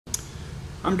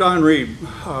I'm Don Reed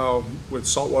with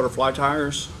Saltwater Fly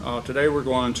Tyers. Today we're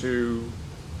going to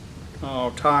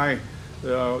tie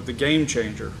the Game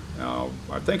Changer.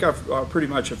 I think I've pretty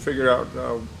much have figured out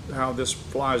how this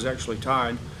fly is actually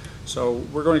tied. So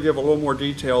we're going to give a little more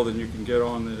detail than you can get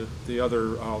on the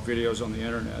other videos on the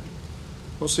internet.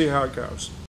 We'll see how it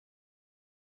goes.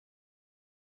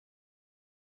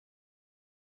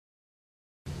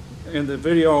 In the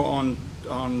video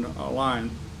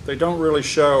online, they don't really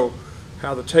show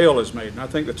how the tail is made, and I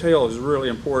think the tail is really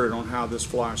important on how this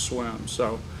fly swims.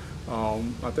 So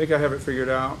I think I have it figured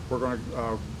out. We're going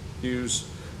to use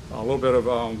a little bit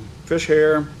of fish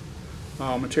hair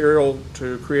material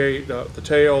to create the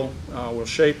tail. We'll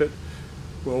shape it.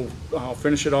 We'll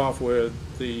finish it off with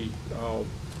we'll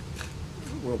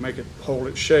make it hold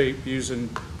its shape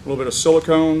using a little bit of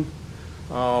silicone,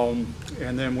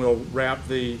 and then we'll wrap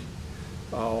the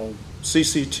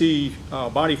CCT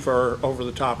body fur over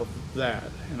the top of that,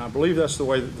 and I believe that's the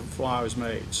way that the fly is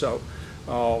made. So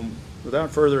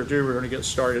without further ado, we're going to get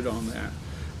started on that.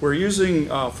 We're using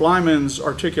Flyman's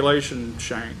articulation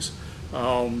shanks.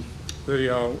 They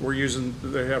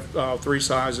have three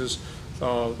sizes,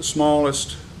 the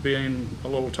smallest being a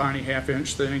little tiny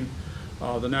half-inch thing.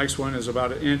 The next one is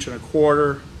about 1.25 inches.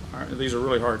 These are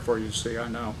really hard for you to see, I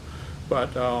know,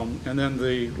 but and then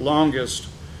the longest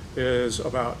is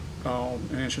about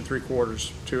 1.75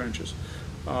 inches, 2 inches,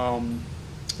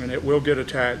 and it will get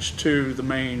attached to the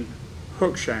main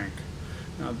hook shank.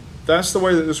 Now, that's the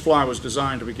way that this fly was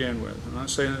designed to begin with. I'm not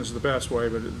saying this is the best way,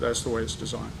 but that's the way it's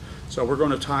designed. So we're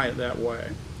going to tie it that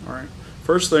way. All right.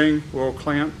 First thing, we'll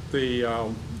clamp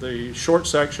the short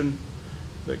section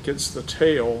that gets the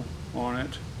tail on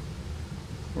it.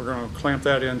 We're going to clamp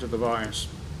that into the vise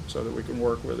so that we can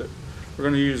work with it. We're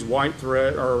going to use white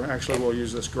thread, or actually we'll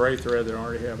use this gray thread that I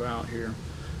already have out here.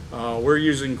 We're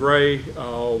using gray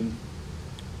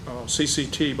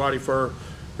CCT body fur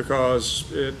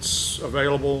because it's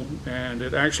available and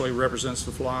it actually represents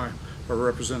the fly, or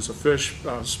represents a fish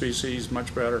species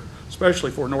much better,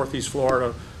 especially for Northeast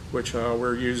Florida, which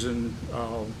we're using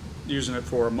it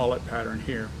for a mullet pattern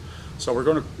here. So we're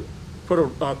going to put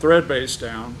a thread base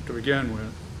down to begin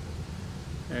with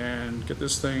and get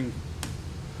this thing,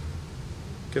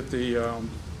 get the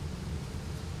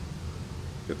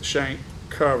shank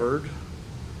covered,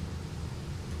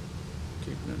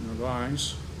 keeping it in the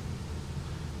vise.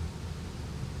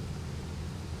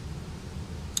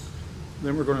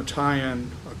 Then we're going to tie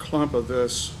in a clump of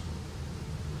this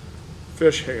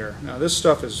fish hair. Now this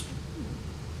stuff is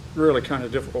really kind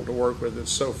of difficult to work with. It's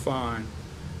so fine,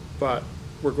 but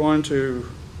we're going to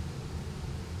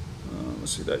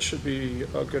let's see, that should be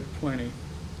a good plenty.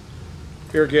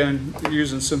 Here again,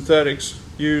 using synthetics,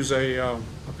 use a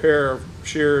pair of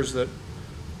shears that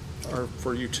are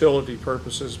for utility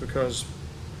purposes, because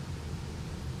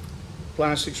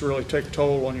plastics really take a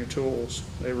toll on your tools.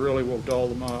 They really will dull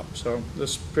them up. So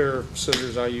this pair of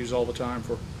scissors I use all the time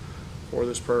for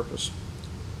this purpose.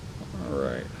 All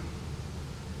right.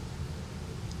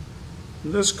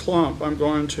 This clump I'm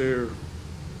going to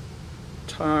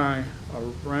tie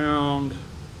around.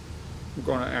 I'm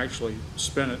going to actually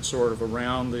spin it sort of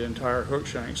around the entire hook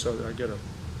shank so that I get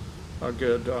a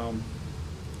good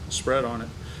spread on it.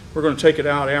 We're going to take it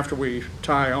out after we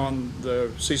tie on the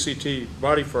CCT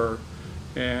body fur,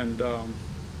 and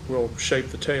we'll shape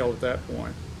the tail at that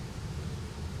point.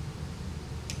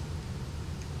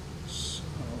 So,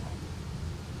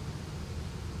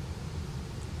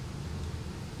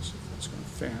 let's see if that's going to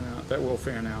fan out. That will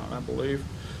fan out, I believe.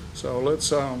 So let's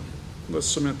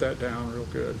cement that down real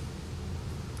good.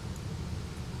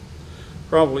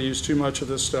 Probably use too much of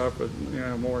this stuff, but you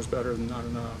know, more is better than not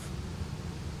enough.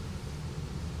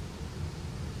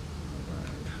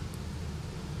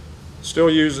 Still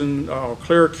using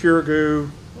clear cure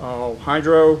goo,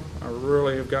 hydro. I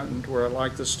really have gotten to where I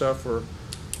like this stuff for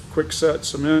quick set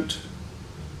cement.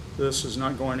 This is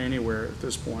not going anywhere at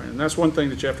this point, and that's one thing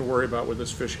that you have to worry about with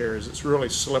this fish hair, is it's really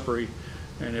slippery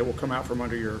and it will come out from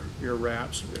under your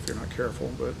wraps if you're not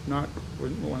careful. But not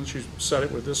once you set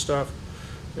it with this stuff,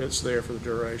 it's there for the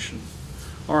duration.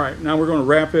 All right, now we're going to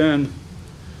wrap in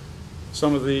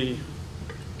some of the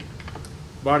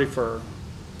body fur.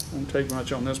 Won't take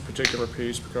much on this particular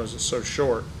piece because it's so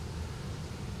short,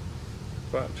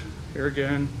 but here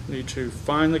again, need to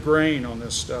find the grain on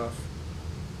this stuff.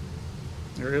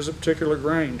 There is a particular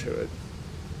grain to it.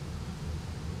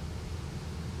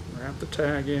 Wrap the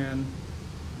tag in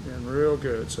real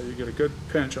good so you get a good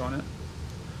pinch on it,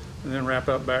 and then wrap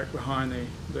up back behind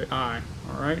the eye.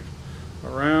 All right,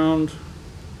 around,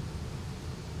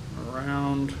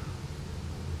 around,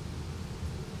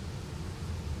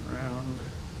 around,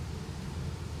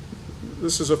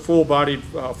 this is a full-bodied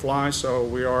fly, so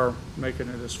we are making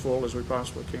it as full as we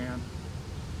possibly can.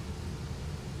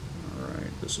 All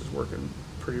right, this is working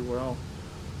pretty well.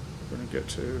 We're going to get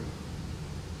to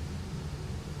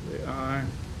the eye.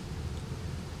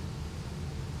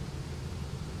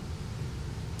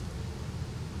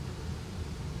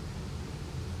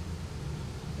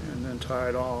 And then tie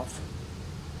it off.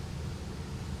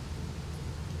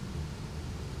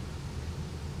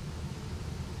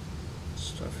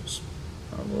 Stuff is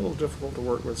a little difficult to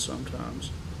work with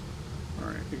sometimes. All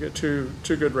right, you get two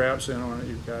good wraps in on it,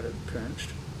 you've got it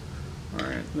pinched. All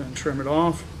right, then trim it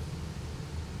off.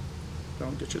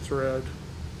 Don't get your thread.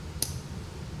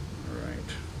 All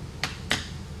right.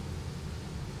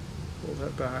 Pull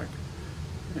that back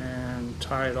and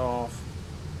tie it off.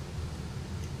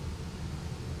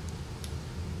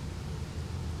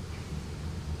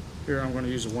 Here I'm going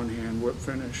to use a one-hand whip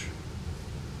finish.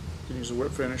 You can use a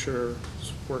whip finisher.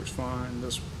 This works fine.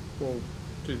 This will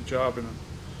do the job in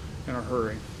a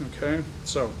hurry. Okay,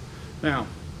 so now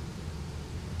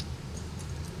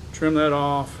trim that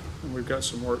off, and we've got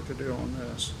some work to do on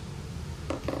this.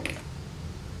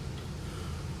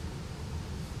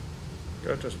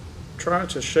 Got to try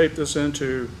to shape this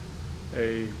into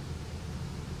a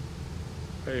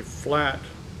flat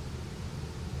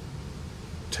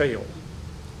tail.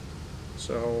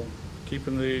 So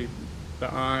keeping the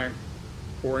eye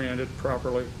oriented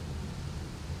properly,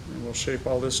 and we'll shape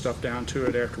all this stuff down to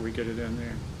it after we get it in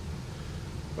there.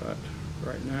 But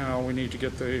right now we need to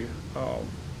get the,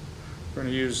 we're going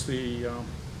to use the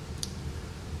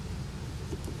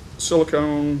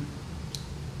silicone.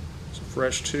 It's a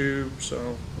fresh tube,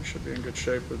 so we should be in good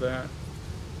shape with that.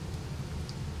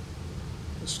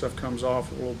 This stuff comes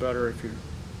off a little better if you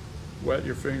wet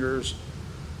your fingers,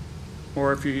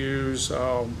 or if you use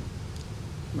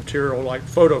material like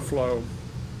PhotoFlow.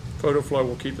 PhotoFlow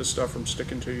will keep this stuff from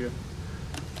sticking to you.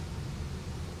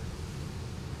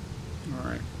 All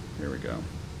right, here we go.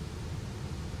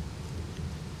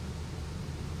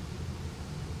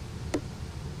 I'm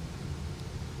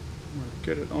going to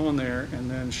get it on there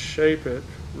and then shape it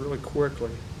really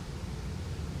quickly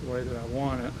the way that I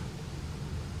want it.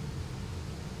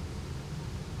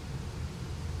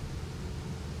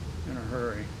 In a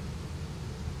hurry.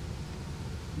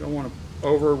 You don't want to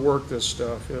overwork this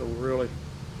stuff.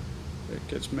 It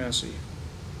gets messy.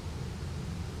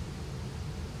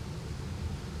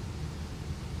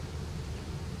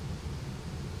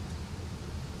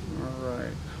 All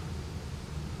right.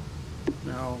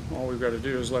 Now all we've got to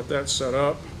do is let that set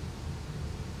up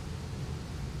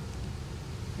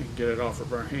and get it off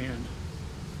of our hand.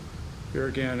 Here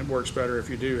again, it works better if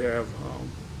you do have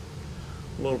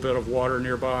a little bit of water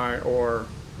nearby, or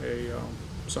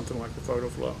something like the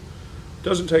PhotoFlow. It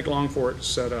doesn't take long for it to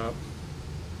set up.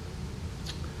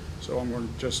 So I'm going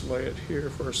to just lay it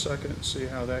here for a second and see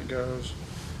how that goes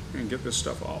and get this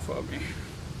stuff off of me.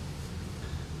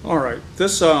 All right,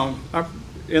 this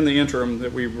in the interim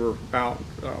that we were out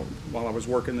while I was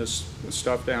working this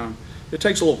stuff down, it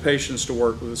takes a little patience to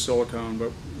work with the silicone,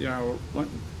 but you know,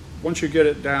 once you get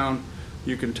it down,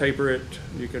 you can taper it,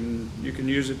 you can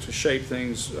use it to shape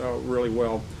things really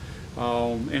well,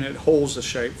 and it holds the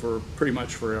shape for pretty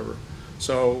much forever.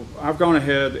 So I've gone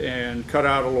ahead and cut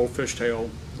out a little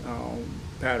fishtail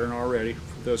pattern already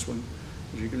for this one,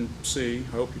 as you can see.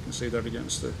 I hope you can see that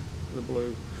against the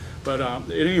blue. But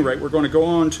at any rate, we're going to go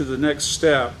on to the next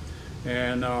step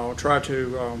and try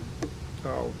to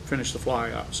finish the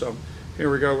fly up. So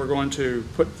here we go. We're going to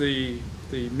put the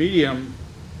medium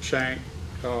shank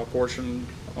portion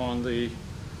on the,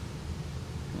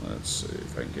 let's see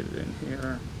if I can get it in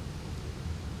here.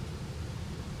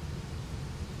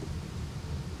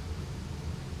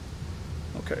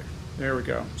 Okay, there we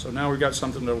go. So now we've got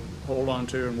something to hold on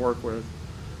to and work with.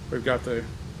 We've got the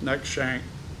neck shank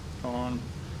on.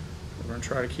 We're going to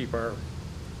try to keep our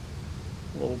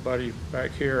little buddy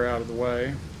back here out of the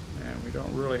way, and we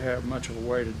don't really have much of a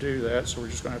way to do that, so we're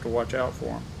just going to have to watch out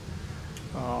for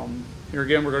him. Here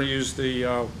again, we're going to use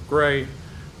the gray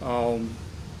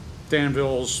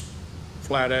Danville's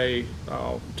Flat A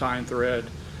tying thread.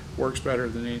 Works better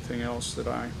than anything else that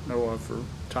I know of for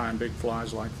tying big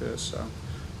flies like this. So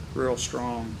real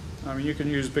strong. I mean, you can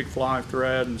use big fly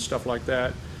thread and stuff like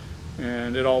that,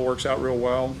 and it all works out real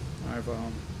well. I've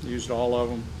used all of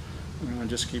them, and I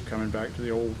just keep coming back to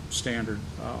the old standard,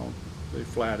 the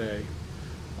Flat A.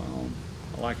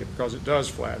 I like it because it does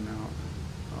flatten out.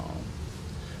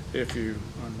 If you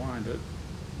unwind it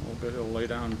a little bit, it'll lay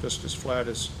down just as flat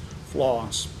as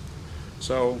floss.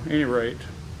 So, at any rate,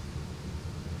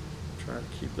 try to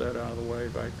keep that out of the way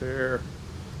back there,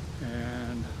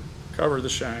 and cover the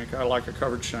shank. I like a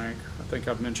covered shank. I think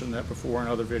I've mentioned that before in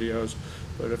other videos,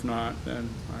 but if not, then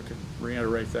I can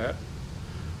reiterate that.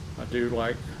 I do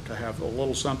like to have a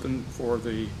little something for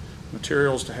the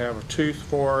materials to have a tooth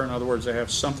for. In other words, they have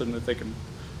something that they can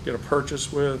get a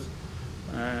purchase with,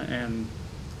 and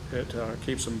it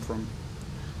keeps them from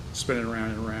spinning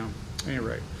around and around. At any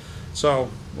rate,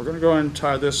 so we're going to go ahead and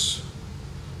tie the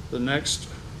next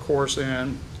course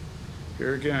in.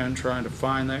 Here again, trying to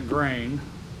find that grain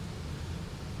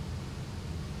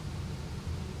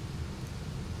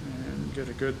and get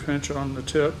a good pinch on the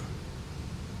tip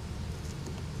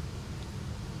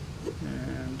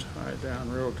and tie it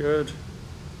down real good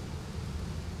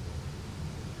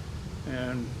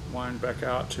and wind back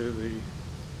out to the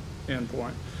end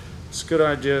point. It's a good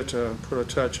idea to put a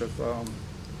touch of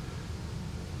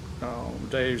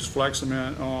Dave's Flex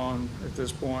Cement on at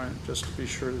this point, just to be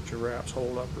sure that your wraps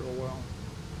hold up real well.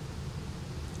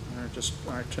 And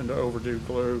I tend to overdo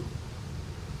glue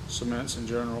cements in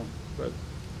general, but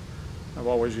I've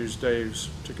always used Dave's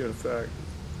to good effect.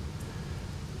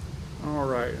 All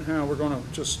right, now we're going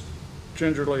to just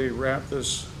gingerly wrap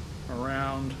this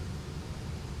around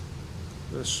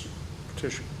this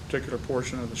particular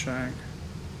portion of the shank.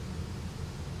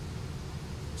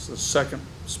 It's the second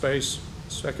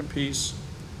piece.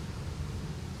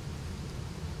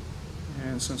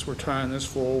 And since we're tying this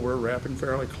full, we're wrapping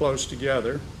fairly close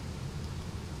together.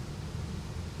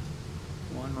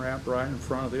 One wrap right in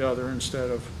front of the other instead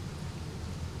of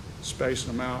spacing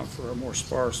them out for a more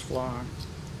sparse fly.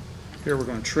 Here we're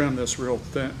going to trim this real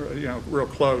thin, real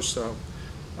close, so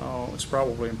it's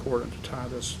probably important to tie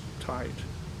this tight.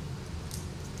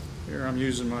 Here I'm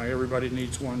using my Everybody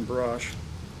Needs One brush.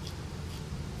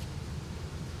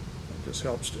 It just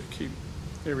helps to keep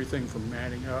everything from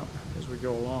matting up as we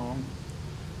go along.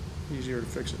 Easier to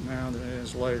fix it now than it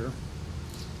is later.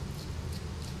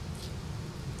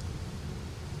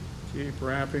 Keep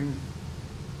wrapping.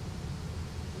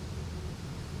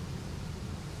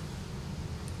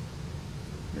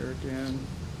 Here again,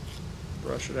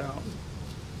 brush it out.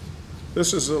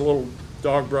 This is a little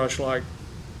dog brush-like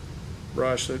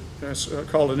brush that's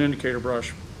called an indicator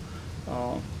brush,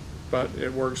 but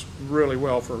it works really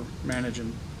well for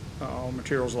managing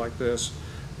materials like this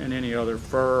and any other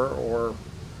fur or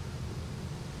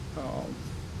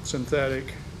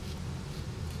synthetic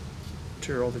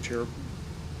material that you're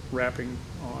wrapping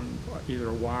on either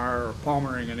a wire or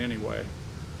palmering in any way.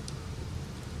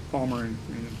 Palmering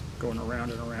meaning going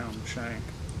around and around the shank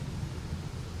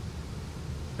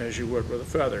as you would with a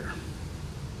feather.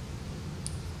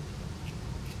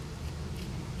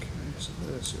 Okay, so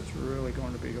this is really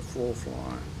going to be a full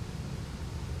fly.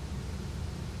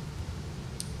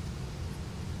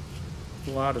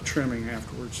 A lot of trimming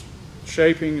afterwards.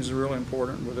 Shaping is really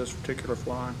important with this particular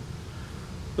fly.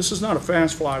 This is not a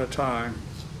fast fly to tie,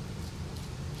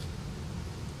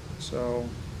 so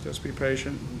just be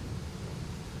patient.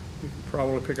 You can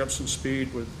probably pick up some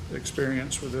speed with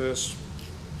experience with this.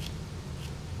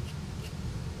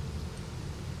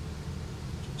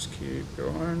 Just keep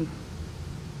going.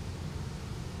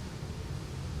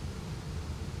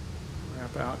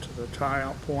 Wrap out to the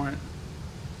tie-out point,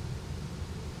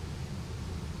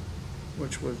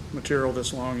 which with material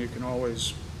this long you can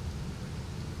always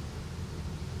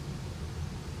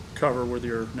cover with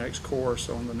your next course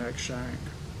on the next shank.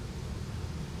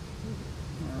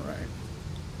 All right.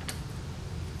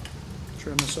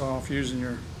 Trim this off using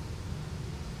your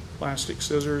plastic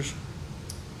scissors.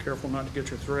 Careful not to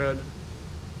get your thread.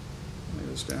 Lay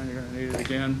this down, you're going to need it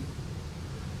again.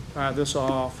 Tie this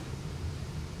off,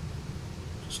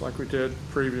 just like we did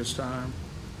the previous time.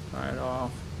 Tie it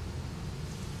off.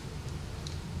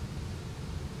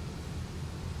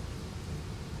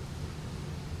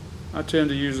 I tend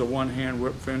to use a one-hand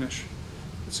whip finish.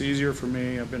 It's easier for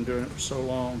me. I've been doing it for so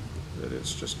long that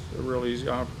it's just real easy.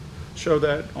 I'll show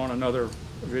that on another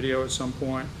video at some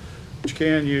point. But you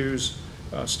can use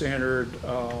a standard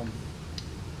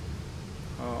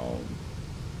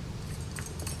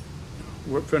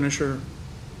whip finisher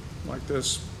like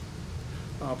this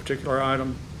particular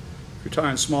item. If you're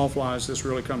tying small flies, this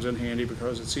really comes in handy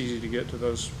because it's easy to get to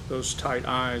those tight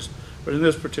eyes. But in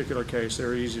this particular case,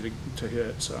 they're easy to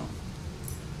hit, so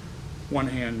one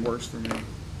hand works for me.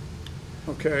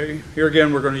 Okay, here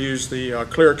again we're going to use the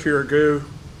Clear Cure Goo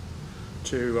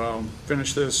to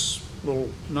finish this little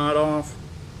knot off.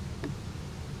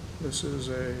 This is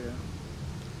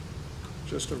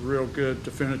just a real good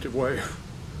definitive way of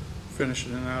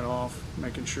finishing that off,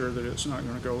 making sure that it's not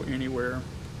going to go anywhere.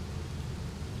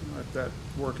 Let that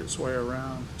work its way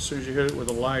around. As soon as you hit it with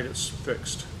a light, it's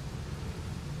fixed.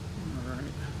 All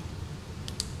right.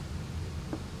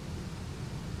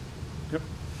 Yep.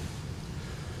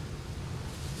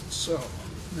 So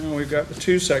now we've got the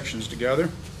two sections together.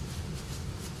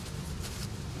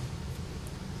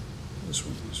 This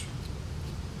one is,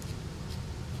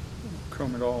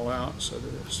 comb it all out so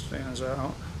that it stands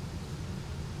out.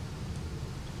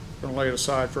 I'm going to lay it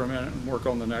aside for a minute and work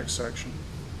on the next section.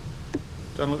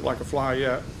 Doesn't look like a fly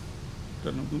yet.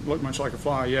 Doesn't look much like a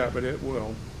fly yet, but it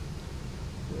will.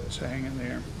 It's hanging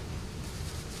there.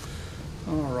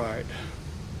 All right.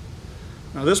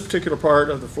 Now this particular part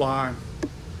of the fly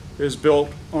is built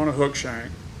on a hook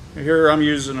shank. Here I'm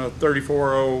using a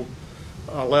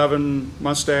 34011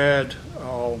 Mustad,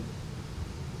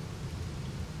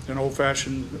 an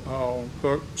old-fashioned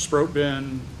hook, sproat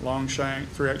bend, long shank,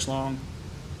 3X long.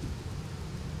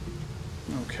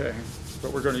 Okay,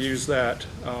 but we're going to use that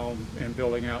in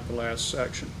building out the last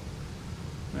section.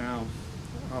 Now,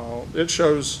 it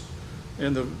shows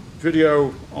in the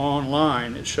video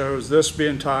online, it shows this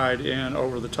being tied in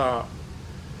over the top.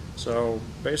 So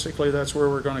basically that's where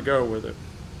we're going to go with it.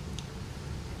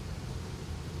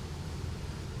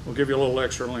 We'll give you a little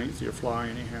extra length to your fly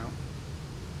anyhow.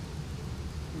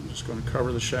 I'm just going to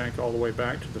cover the shank all the way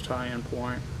back to the tie-in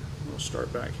point. We'll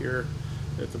start back here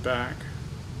at the back.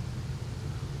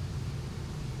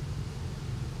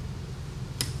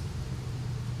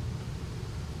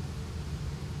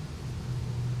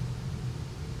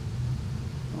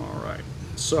 All right,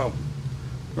 so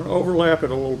I'm going to overlap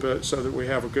it a little bit so that we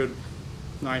have a good,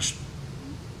 nice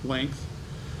length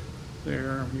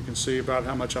there. You can see about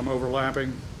how much I'm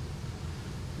overlapping.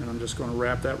 And I'm just going to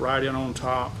wrap that right in on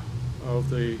top of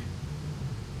the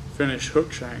finished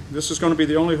hook shank. This is going to be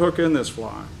the only hook in this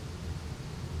fly.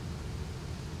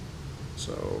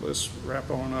 So let's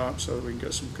wrap on up so that we can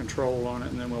get some control on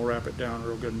it, and then we'll wrap it down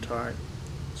real good and tight,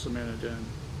 cement it in.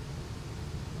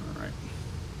 All right.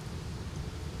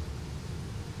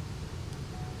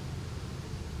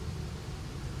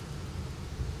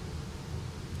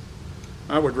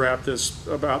 I would wrap this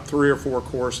about 3 or 4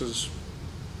 courses.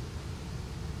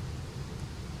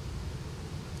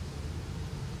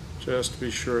 Just to be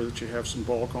sure that you have some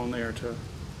bulk on there to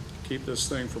keep this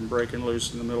thing from breaking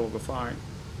loose in the middle of a fight.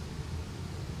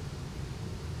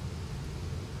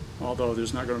 Although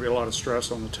there's not going to be a lot of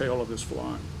stress on the tail of this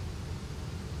fly.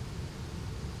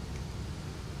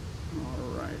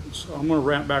 All right, so I'm going to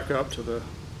wrap back up to the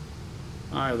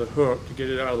eye of the hook to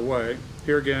get it out of the way.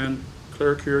 Here again,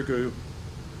 clear cure goo.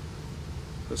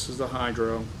 This is the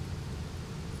Hydro.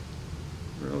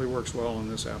 Really works well in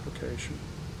this application.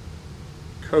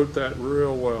 Coat that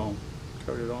real well.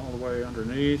 Coat it all the way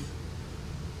underneath,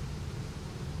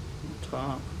 on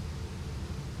top.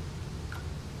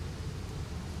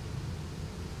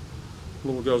 A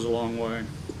little goes a long way.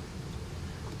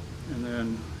 And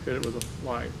then hit it with a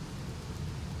light.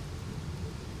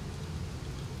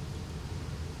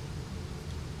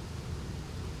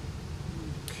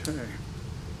 Okay.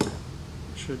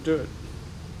 Should do it.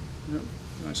 Yep,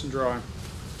 nice and dry.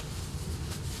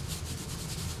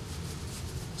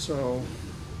 So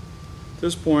at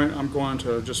this point I'm going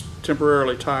to just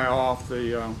temporarily tie off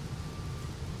the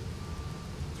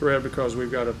thread because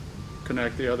we've got to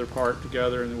connect the other part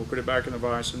together, and then we'll put it back in the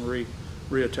vise and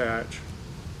reattach.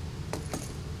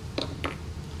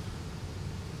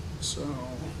 So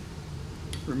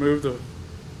remove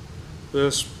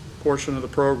this portion of the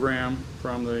program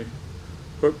from the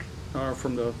hook,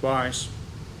 from the vise.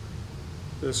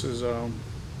 This is,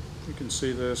 you can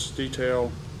see this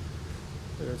detail.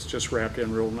 It's just wrapped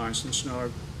in real nice and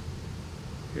snug.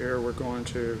 Here we're going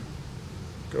to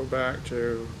go back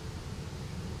to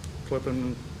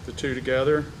clipping the two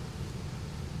together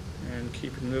and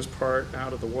keeping this part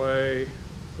out of the way,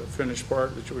 the finished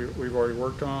part that we've already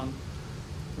worked on.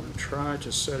 I'm going to try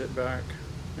to set it back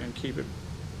and keep it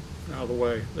out of the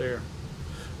way there.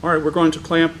 All right, we're going to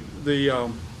clamp the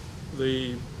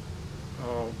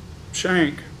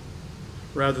shank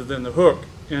rather than the hook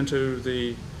into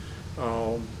the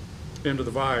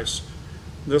vise.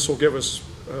 This will give us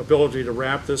ability to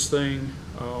wrap this thing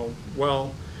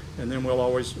well, and then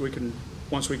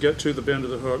once we get to the bend of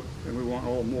the hook and we want a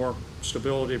little more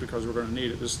stability because we're going to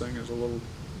need it, this thing is a little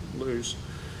loose,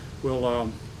 we'll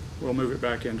move it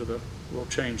back we'll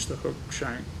change the hook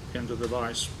shank into the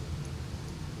vise.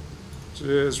 So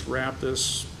it is, wrap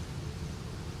this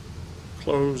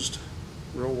closed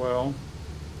real well.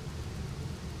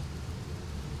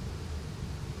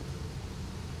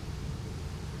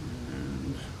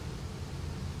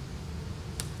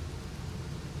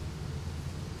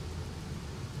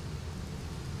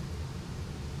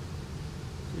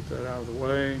 That out of the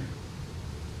way,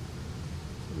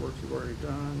 the work you've already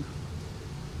done.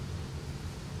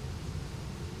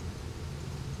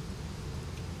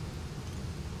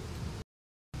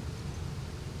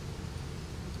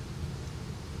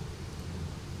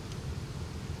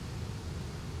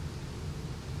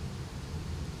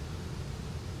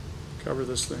 Cover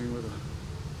this thing with a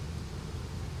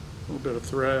little bit of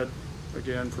thread,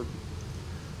 again,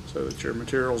 so that your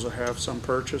materials will have some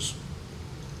purchase.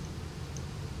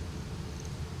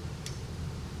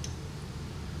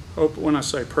 Hope when I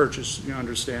say purchase, you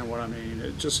understand what I mean.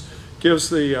 It just gives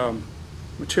the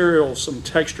material some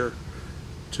texture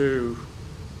to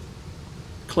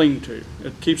cling to.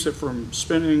 It keeps it from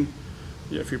spinning.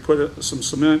 If you put some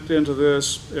cement into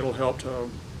this, it'll help to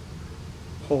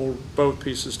hold both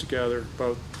pieces together,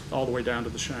 all the way down to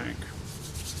the shank.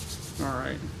 All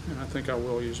right, and I think I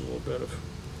will use a little bit of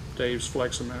Dave's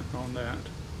Flex-Cement on that.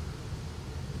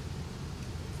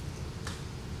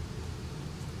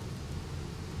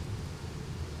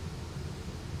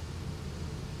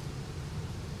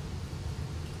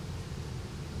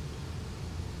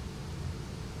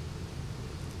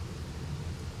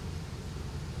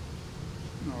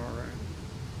 All right.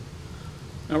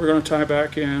 Now we're going to tie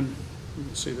back in. You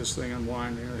can see this thing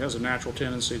unwinding. It has a natural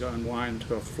tendency to unwind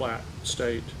to a flat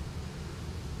state.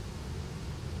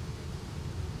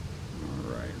 All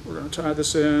right, we're going to tie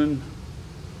this in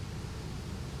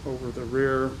over the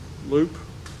rear loop.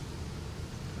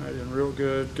 Tie it in real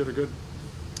good, get a good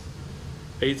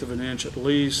 1/8 of an inch at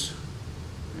least,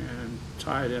 and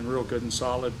tie it in real good and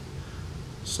solid,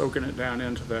 soaking it down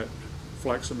into that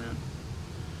Flex-Cement.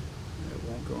 It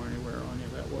won't go anywhere on you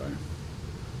that way.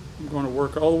 I'm going to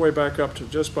work all the way back up to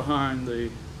just behind the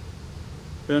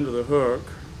bend of the hook,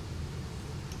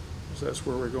 because that's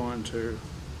where we're going to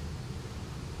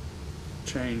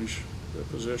change the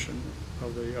position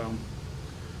of the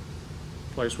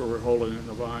place where we're holding it in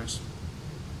the vise.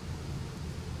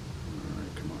 All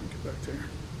right, come on, get back there.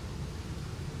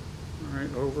 All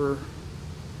right, over.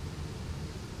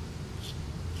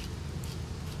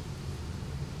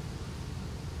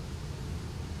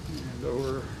 And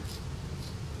over.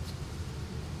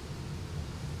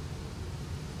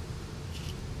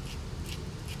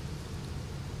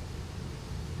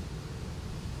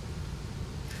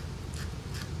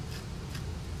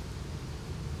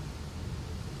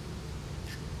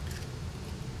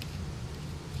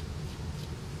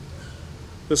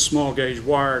 This small gauge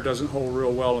wire doesn't hold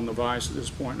real well in the vise at this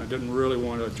point, and I didn't really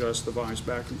want to adjust the vise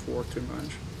back and forth too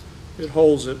much. It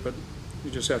holds it, but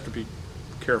you just have to be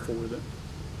careful with it.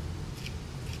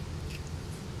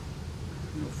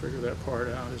 You'll figure that part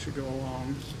out as you go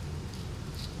along.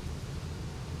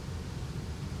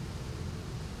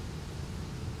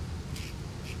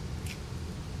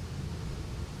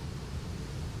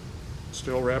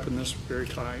 Still wrapping this very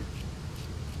tight.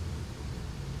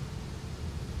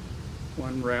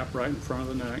 One wrap right in front of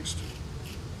the next,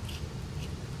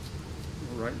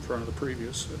 or right in front of the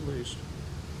previous at least.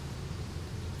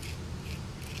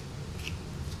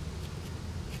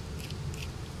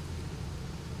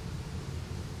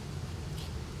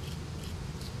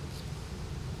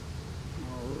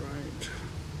 All right.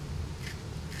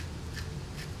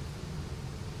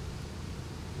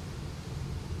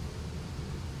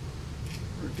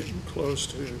 We're getting close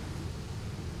to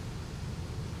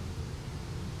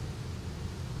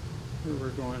we're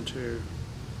going to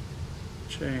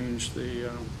change the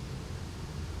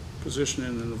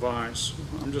positioning in the vise.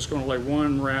 I'm just going to lay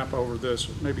one wrap over this,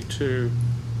 maybe two,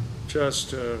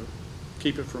 just to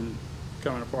keep it from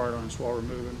coming apart on us while we're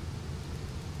moving.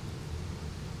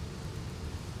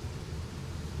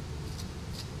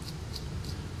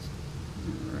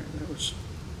 All right,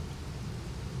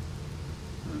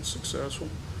 that's successful.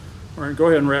 All right, go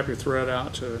ahead and wrap your thread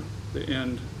out to the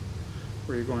end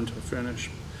where you're going to finish.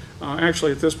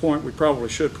 Actually, at this point, we probably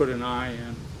should put an eye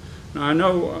in. Now, I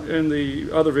know in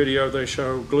the other video they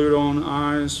show glued-on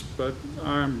eyes, but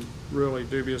I'm really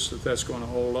dubious that that's going to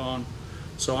hold on.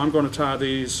 So I'm going to tie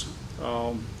these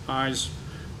eyes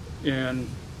in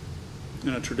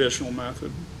a traditional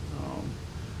method.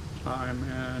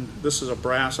 And this is a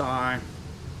brass eye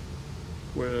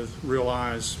with real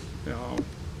eyes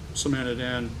cemented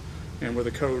in, and with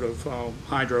a coat of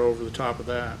hydro over the top of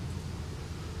that.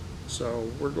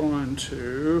 So we're going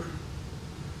to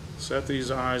set these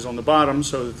eyes on the bottom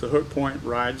so that the hook point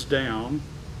rides down,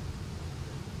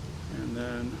 and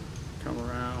then come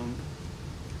around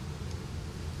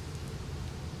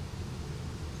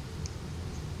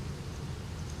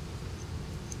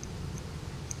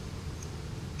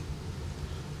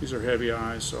these are heavy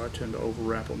eyes, so I tend to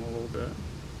overwrap them a little bit.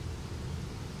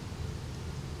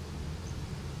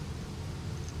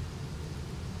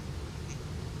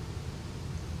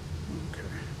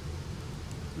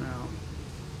 Now,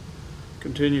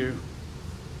 continue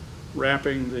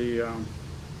wrapping the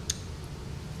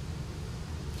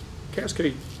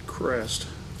Cascade Crest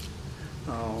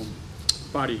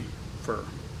body fur.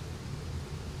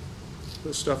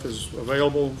 This stuff is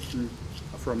available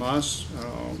from us.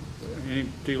 Any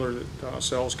dealer that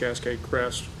sells Cascade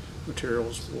Crest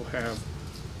materials will have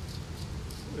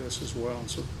this as well.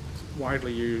 It's a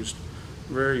widely used,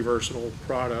 very versatile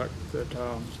product that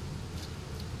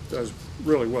does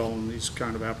really well in these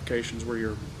kind of applications where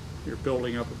you're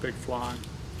building up a big fly,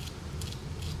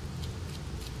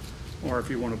 or if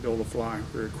you want to build a fly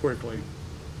very quickly.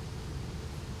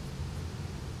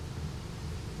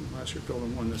 Unless you're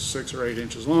building one that's 6 or 8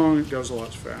 inches long, it goes a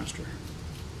lot faster.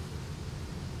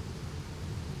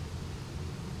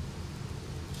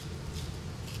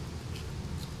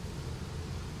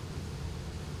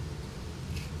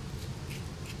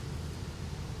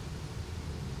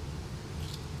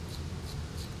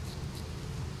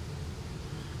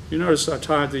 You notice I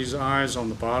tied these eyes on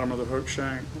the bottom of the hook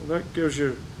shank. Well, that gives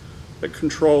you, that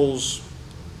controls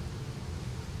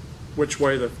which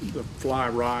way the fly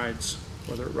rides,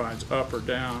 whether it rides up or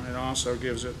down. It also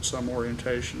gives it some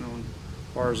orientation on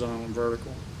horizontal and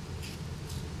vertical.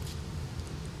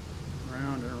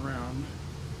 Around and around.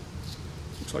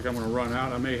 Looks like I'm going to run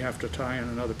out. I may have to tie in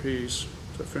another piece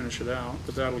to finish it out,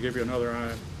 but that'll give you another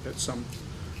eye at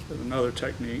another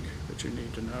technique that you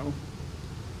need to know.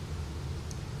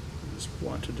 Is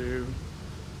what to do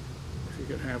if you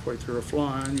get halfway through a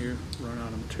fly and you run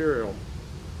out of material.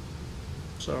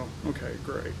 So, okay,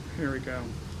 great. Here we go.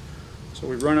 So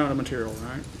we've run out of material,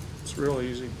 right? It's real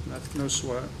easy. That's no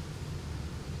sweat.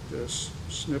 Just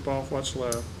snip off what's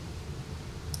left.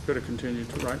 Could have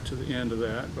continued right to the end of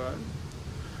that, but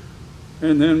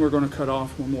and then we're going to cut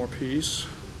off one more piece.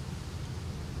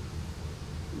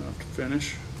 Enough to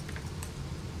finish.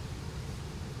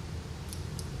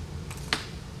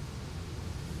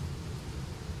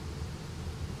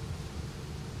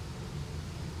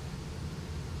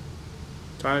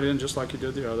 Tie it in just like you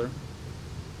did the other.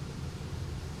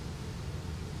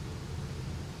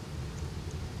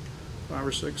 Five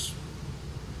or six,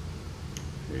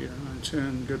 8 or 9,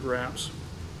 10 good wraps.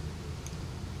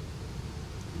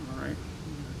 All right,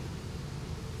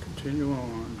 continue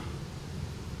on.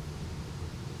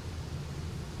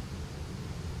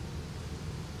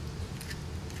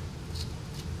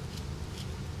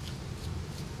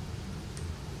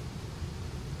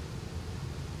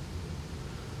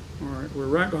 All right, we're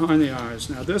right behind the eyes.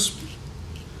 Now this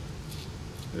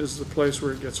is the place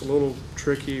where it gets a little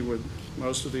tricky with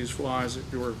most of these flies that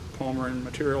you're palmering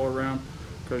material around,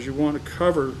 because you want to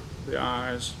cover the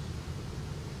eyes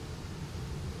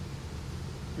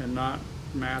and not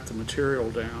mat the material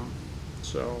down.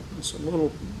 So it's a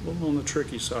little on the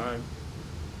tricky side.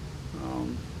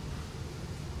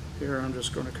 Here I'm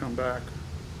just going to come back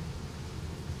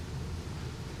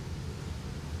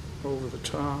over the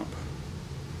top.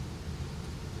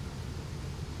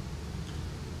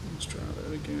 Let's try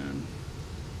that again.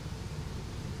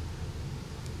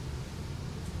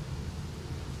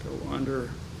 Go under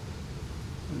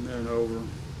and then over.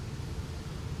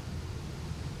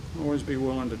 Always be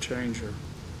willing to change your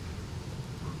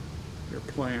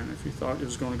plan. If you thought it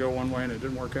was going to go one way and it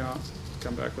didn't work out,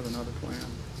 come back with another plan.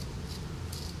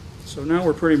 So now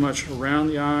we're pretty much around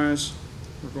the eyes.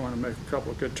 We're going to make a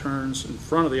couple of good turns in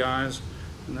front of the eyes,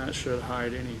 and that should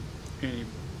hide any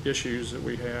issues that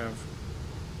we have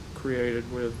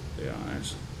created with the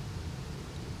eyes.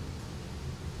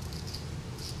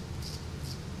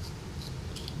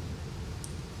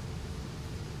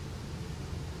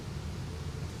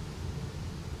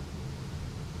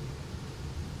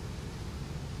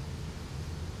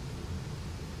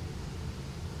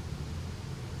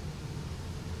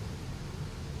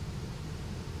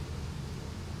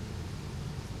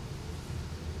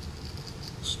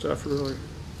 Stuff really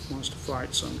wants to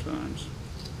fight sometimes.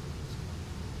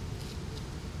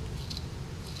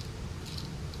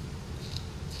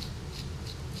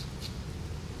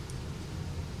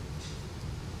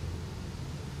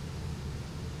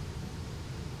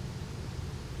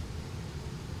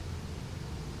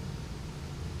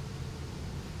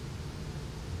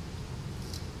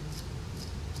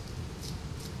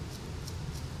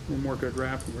 One more good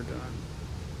wrap and we're done.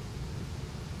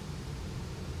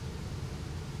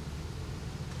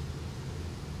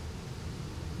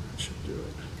 Should do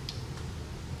it.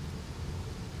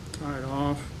 Tie it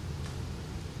off.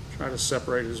 Try to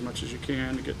separate it as much as you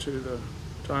can to get to the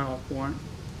tie-off point.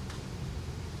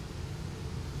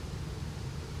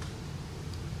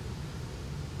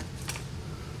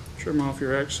 Trim off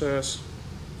your excess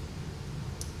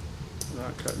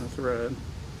without cutting a thread.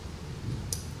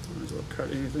 Might as well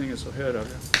cut anything that's ahead of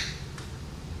you.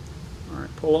 All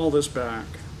right, pull all this back.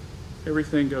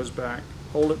 Everything goes back.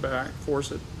 Hold it back,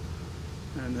 force it.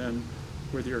 And then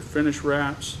with your finished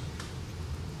wraps,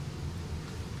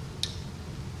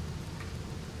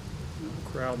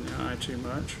 crowding the eye too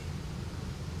much.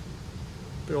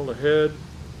 Build a head.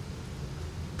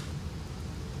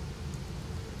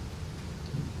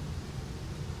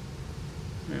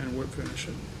 And whip finish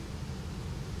it.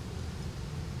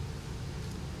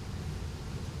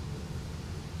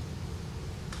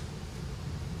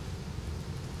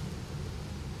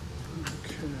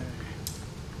 Okay.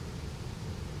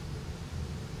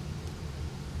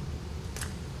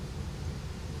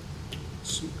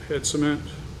 Some head cement.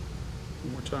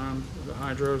 One more time with the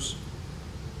hydros.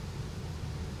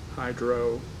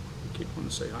 Hydro. I keep wanting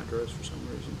to say hydros for some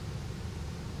reason.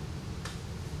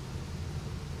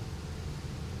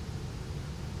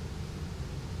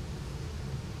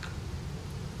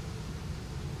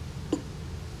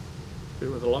 Do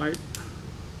it with a light.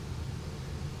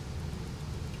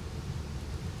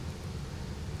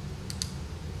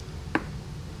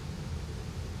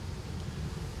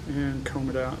 And comb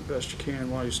it out best you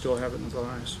can while you still have it in the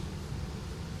vise.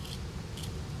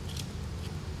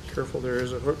 Careful, there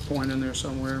is a hook point in there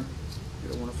somewhere. You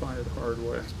don't want to find it the hard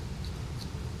way.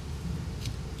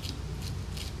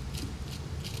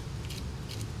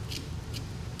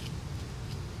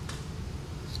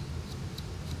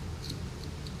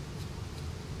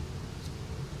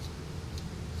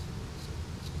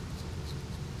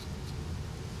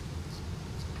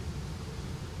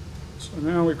 So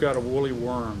now we've got a woolly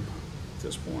worm at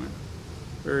this point.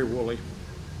 Very woolly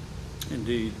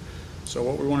indeed. So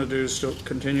what we want to do is still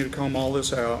continue to comb all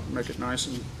this out, make it nice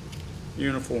and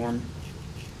uniform.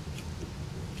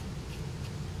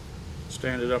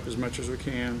 Stand it up as much as we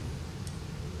can.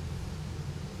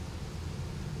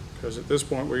 Because at this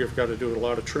point we've got to do a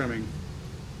lot of trimming.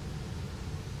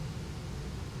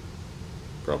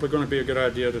 Probably going to be a good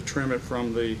idea to trim it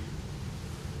from the,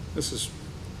 this is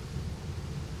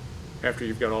after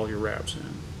you've got all your wraps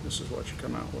in. This is what you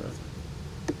come out with.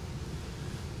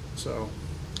 So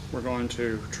we're going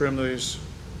to trim these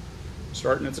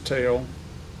starting at the tail.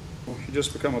 You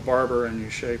just become a barber and you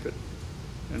shape it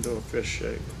into a fish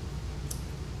shape.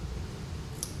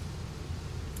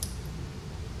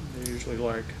 I usually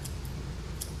like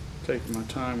taking my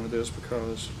time with this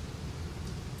because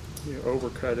you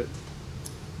overcut it,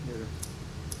 you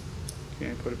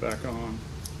can't put it back on.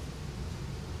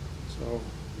 So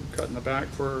I'm cutting the back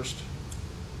first.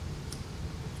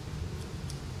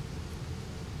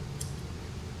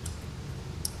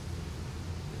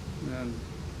 And then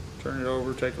turn it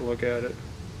over, take a look at it,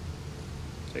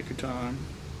 take your time,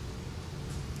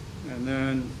 and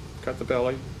then cut the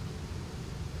belly,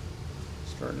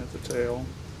 starting at the tail.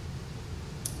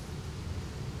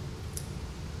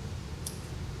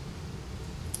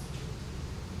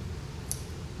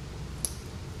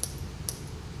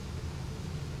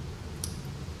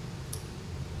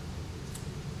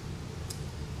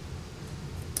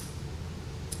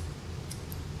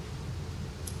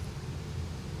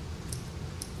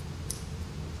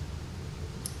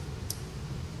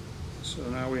 So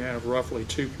now we have roughly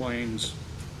 2 planes,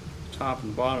 top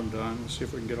and bottom done. Let's see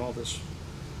if we can get all this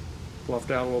fluffed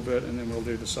out a little bit, and then we'll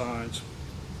do the sides.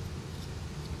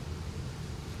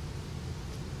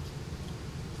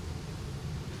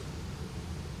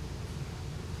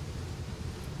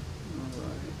 All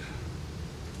right.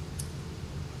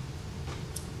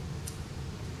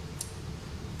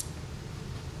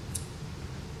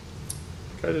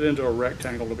 Cut it into a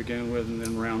rectangle to begin with, and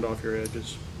then round off your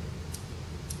edges.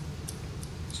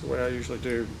 The way I usually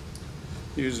do,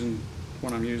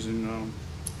 when I'm using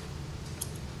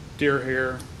deer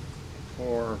hair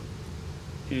or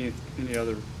any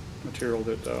other material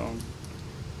that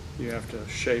you have to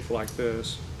shape like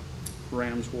this,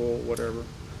 ram's wool, whatever.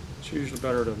 It's usually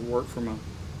better to work from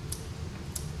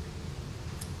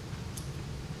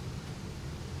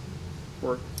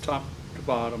work top to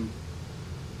bottom,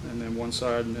 and then one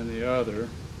side and then the other,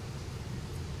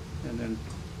 and then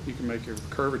you can make your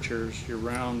curvatures, your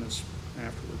roundness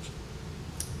afterwards.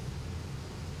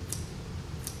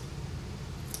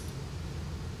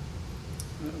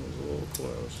 That was a little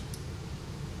close.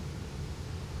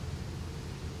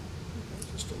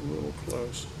 Just a little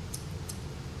close.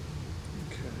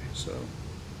 Okay, so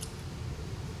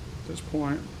at this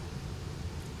point,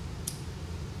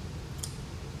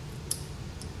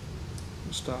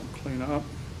 we'll stop and clean up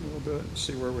a little bit and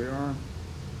see where we are.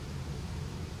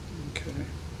 Okay.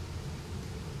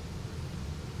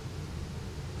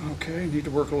 Okay, need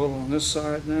to work a little on this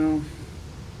side now.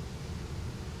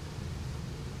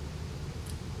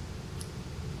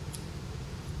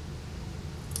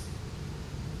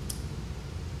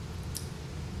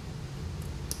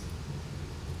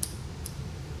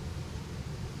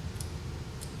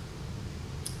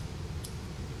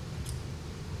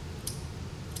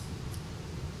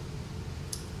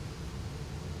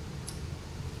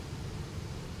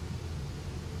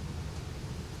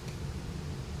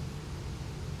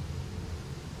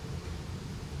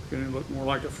 beginning to look more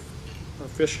like a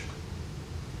fish.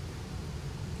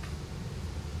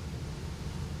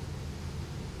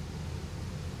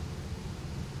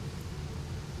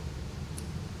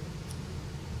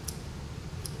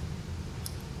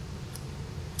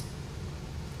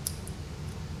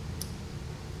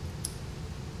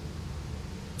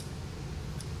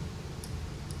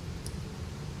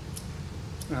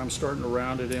 Now I'm starting to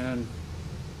round it in.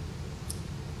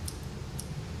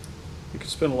 You can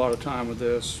spend a lot of time with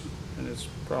this, and it's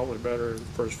probably better the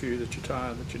first few that you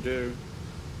tie that you do.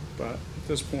 But at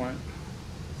this point,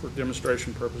 for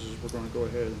demonstration purposes, we're going to go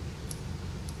ahead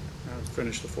and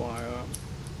finish the fly up.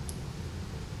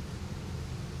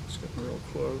 It's getting real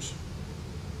close.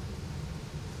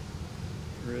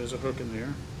 There is a hook in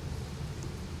there.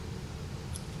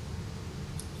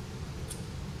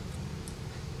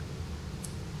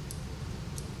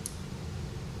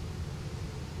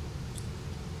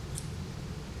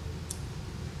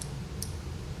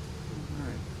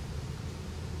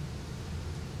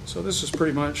 So this is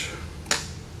pretty much,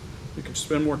 you can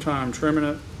spend more time trimming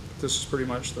it, but this is pretty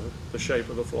much the shape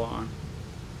of the fly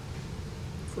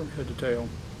from head to tail.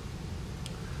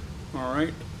 All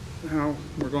right, now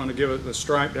we're going to give it the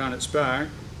stripe down its back,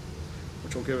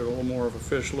 which will give it a little more of a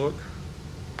fish look.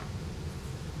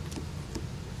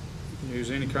 You can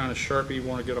use any kind of Sharpie you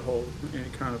want to get a hold of, any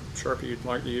kind of Sharpie you'd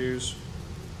like to use.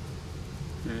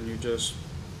 And you just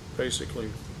basically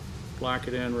black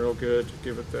it in real good to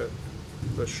give it the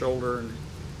shoulder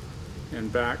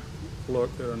and back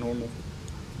look that a normal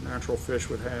natural fish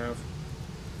would have.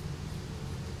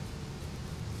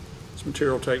 This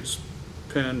material takes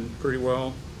pen pretty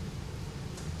well.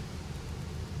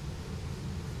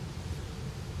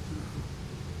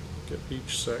 Get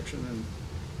each section and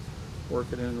work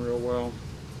it in real well.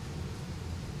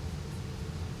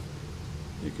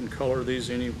 You can color these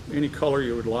any color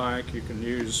you would like. You can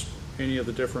use any of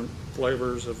the different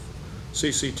flavors of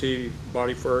CCT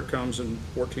body fur. It comes in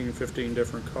 14, 15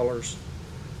 different colors,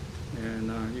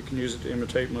 and you can use it to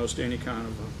imitate most any kind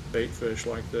of a bait fish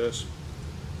like this.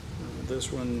 This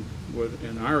one would,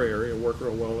 in our area, work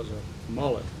real well as a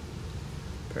mullet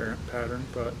pattern,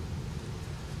 but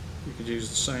you could use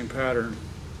the same pattern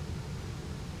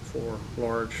for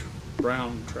large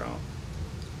brown trout.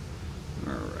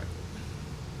 All right.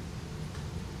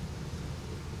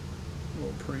 A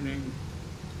little preening.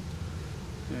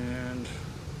 And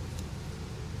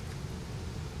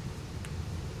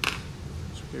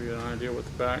just give you an idea what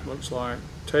the back looks like.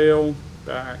 Tail,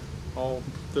 back, all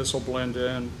this will blend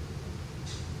in.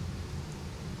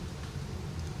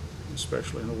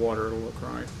 Especially in the water, it'll look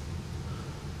right.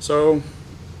 So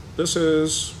this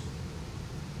is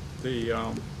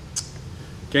the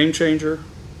Game Changer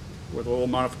with a little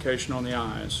modification on the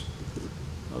eyes.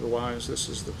 Otherwise, this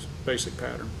is the basic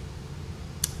pattern.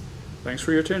 Thanks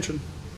for your attention.